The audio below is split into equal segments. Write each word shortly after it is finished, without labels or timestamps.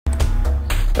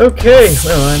Okay,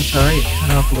 well, I'm sorry, it cut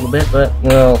off a little bit, but,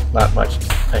 well, not much.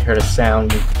 I heard a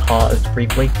sound and paused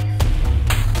briefly.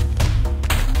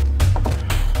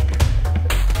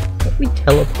 If we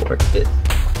teleport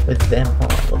with them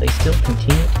on, will they still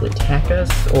continue to attack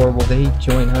us, or will they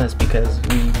join us because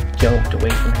we jumped away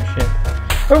from their ship?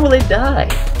 Or will they die?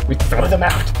 We throw them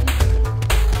out!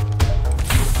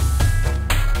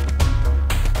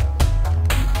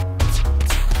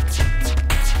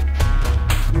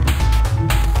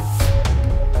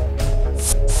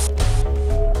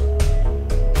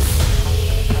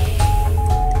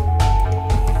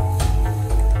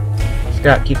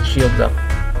 Scott, keep the shields up.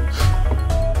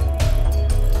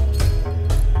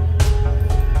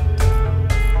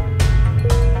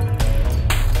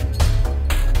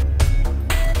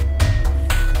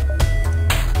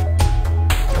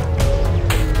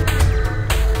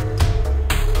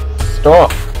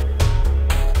 Stop!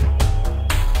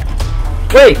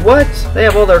 Wait, what? They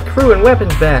have all their crew and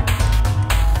weapons back.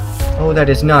 Oh, that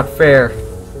is not fair.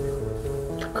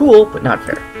 Cool, but not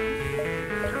fair.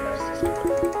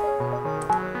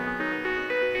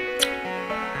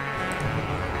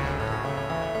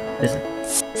 Listen.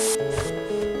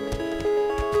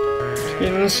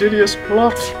 Insidious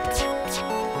plot.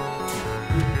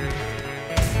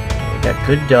 We got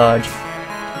good dodge.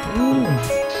 Ooh.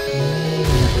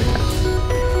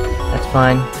 That's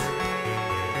fine.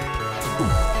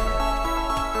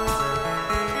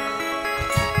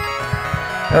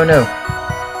 Oh no.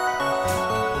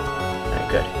 Alright,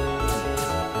 good.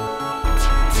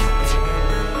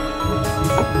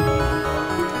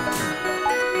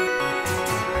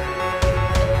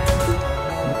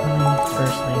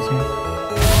 First laser.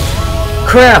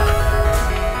 Crap!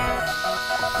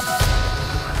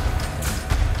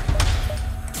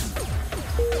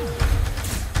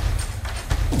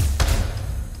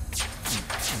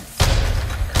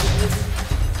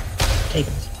 Take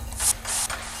it.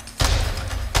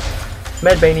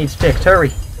 Medbay needs fixed.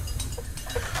 Hurry!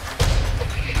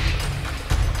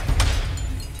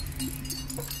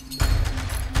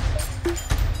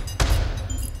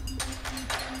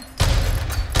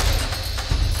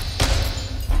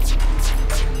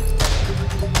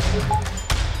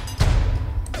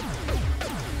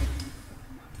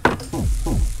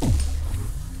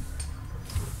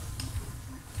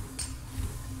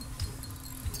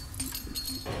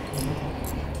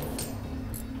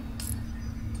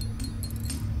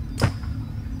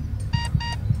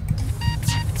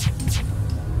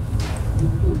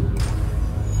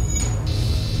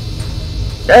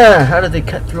 Ah, how did they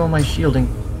cut through all my shielding?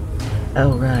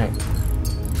 Oh, right.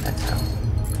 That's how.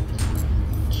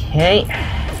 Okay.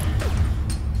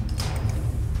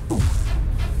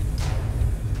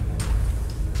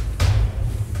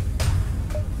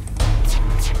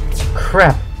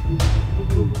 Crap.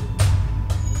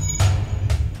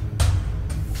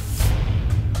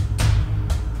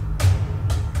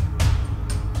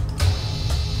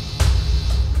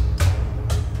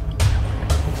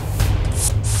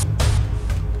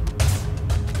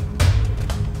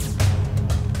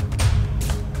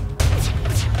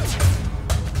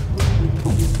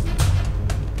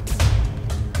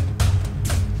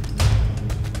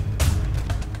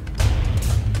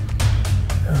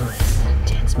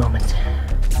 Moment.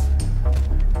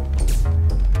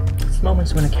 It's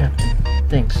moments when a captain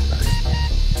thinks about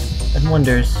it and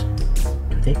wonders,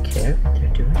 do they care what they're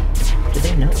doing? Do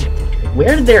they know what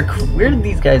they're doing? Where did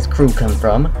these guys' crew come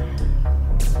from?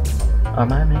 Are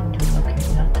my men doing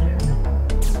okay out there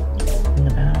in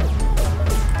the battle?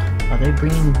 Are they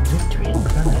bringing victory and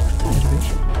pride for the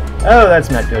Federation? Oh,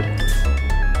 that's not good.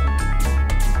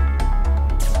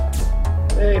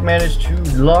 They managed to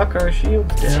lock our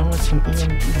shields down with some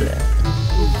EMP blast.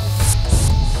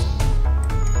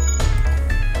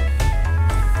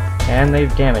 And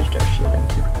they've damaged our shielding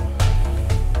too.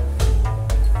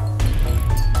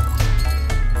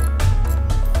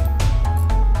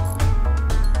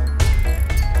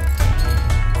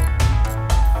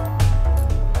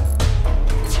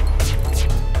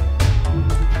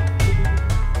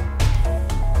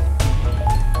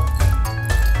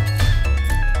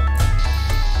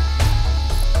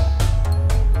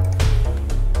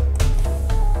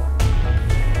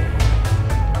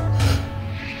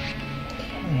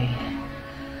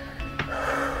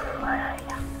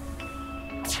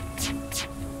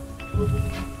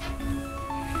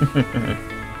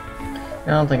 I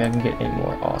don't think I can get any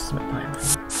more awesome at my own.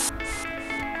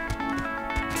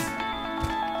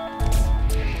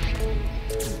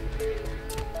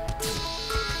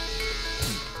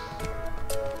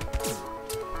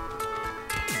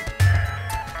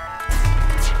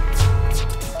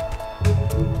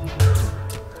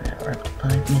 for up to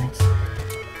 5 minutes.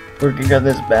 Working on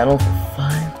this battle for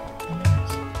 5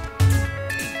 minutes.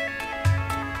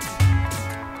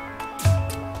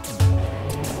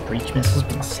 Breach missiles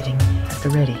been sitting at the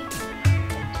ready.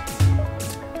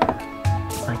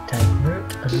 I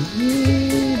divert a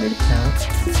little bit of power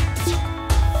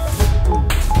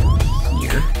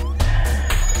here.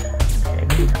 Okay,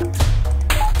 maybe not.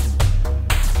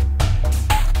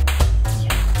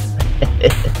 Yeah.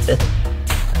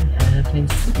 I have an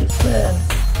insidious plan.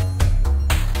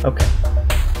 Okay.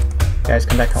 Guys,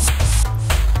 come back home.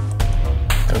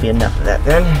 That'll be enough of that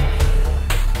then.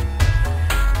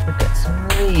 We've got some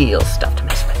real stuff to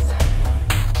mess with.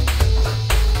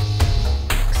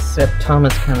 Except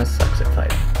Thomas kinda sucks at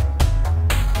fighting.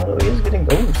 Although he is getting...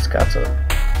 Oh, Scott's an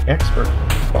expert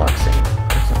boxing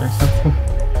person or something.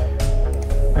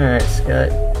 Alright,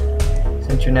 Scott.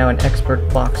 Since you're now an expert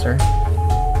boxer,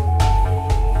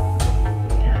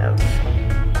 have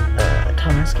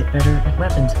Thomas get better at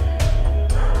weapons.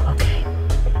 Okay.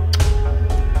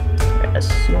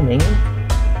 Assuming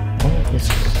all of this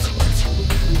works.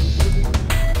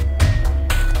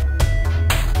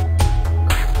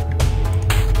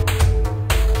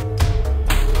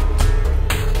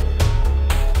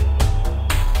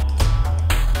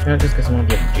 Not just because I want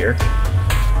to be a jerk.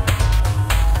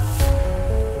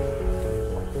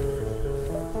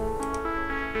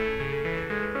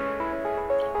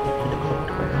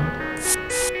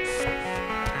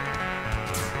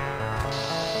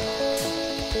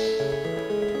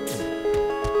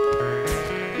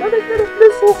 Another bit of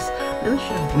missiles! Maybe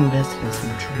should have invested in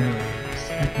some drones.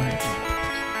 That might be.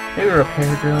 Maybe a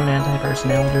repair drone,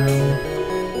 anti-personnel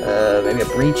drone. Maybe a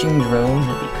breaching drone.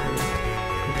 That'd be cool.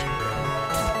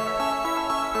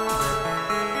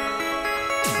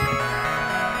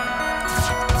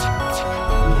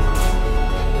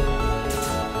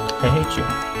 I hate you.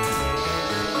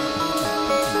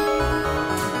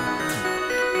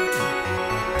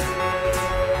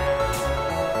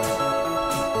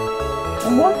 I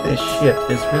want this ship,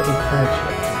 this rebel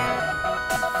flagship.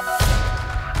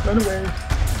 Run away.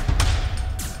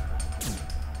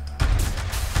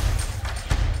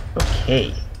 Okay.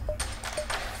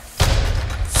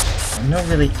 No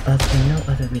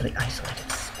other really isolated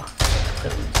spots.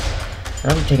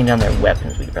 Now we've taken down their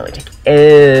weapons, we could probably take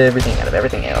everything out of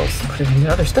everything else and put it into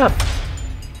other stuff.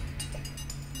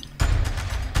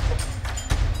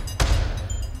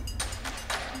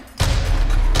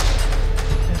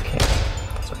 Okay,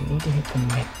 so I need to hit the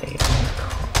med bay at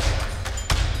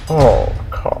all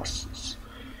costs.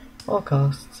 All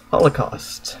costs.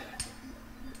 Holocaust.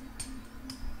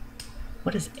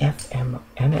 What does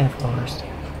MFR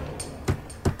stand for?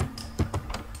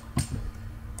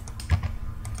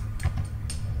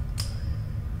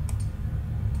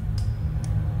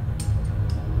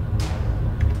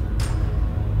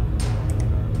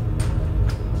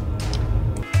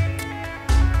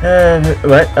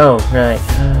 What? Oh, right.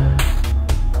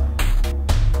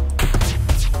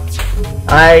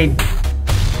 I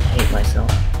hate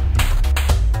myself.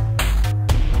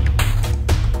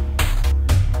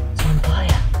 It's on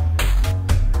fire.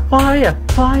 Fire!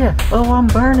 Fire! Oh, I'm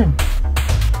burning.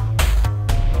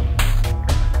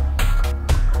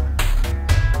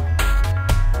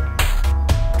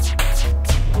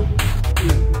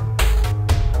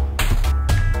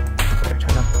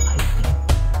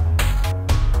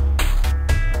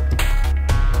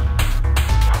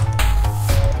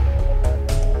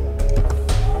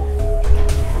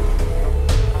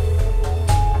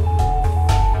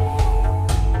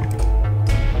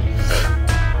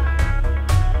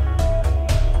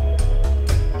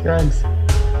 Drugs.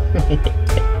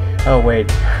 Oh wait,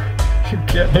 you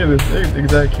can't hear the same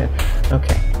things I can.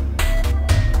 Okay.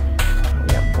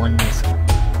 We have one missile.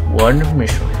 One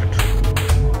missile.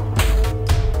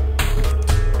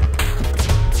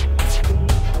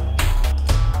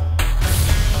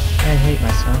 I hate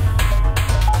myself.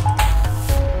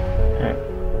 Alright.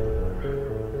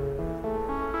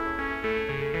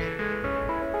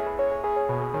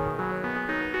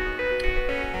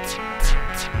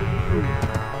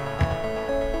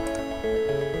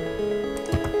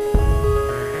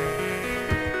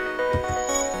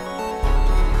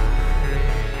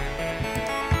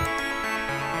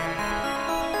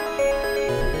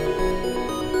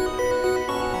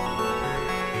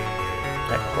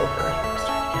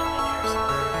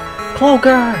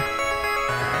 Cloaker!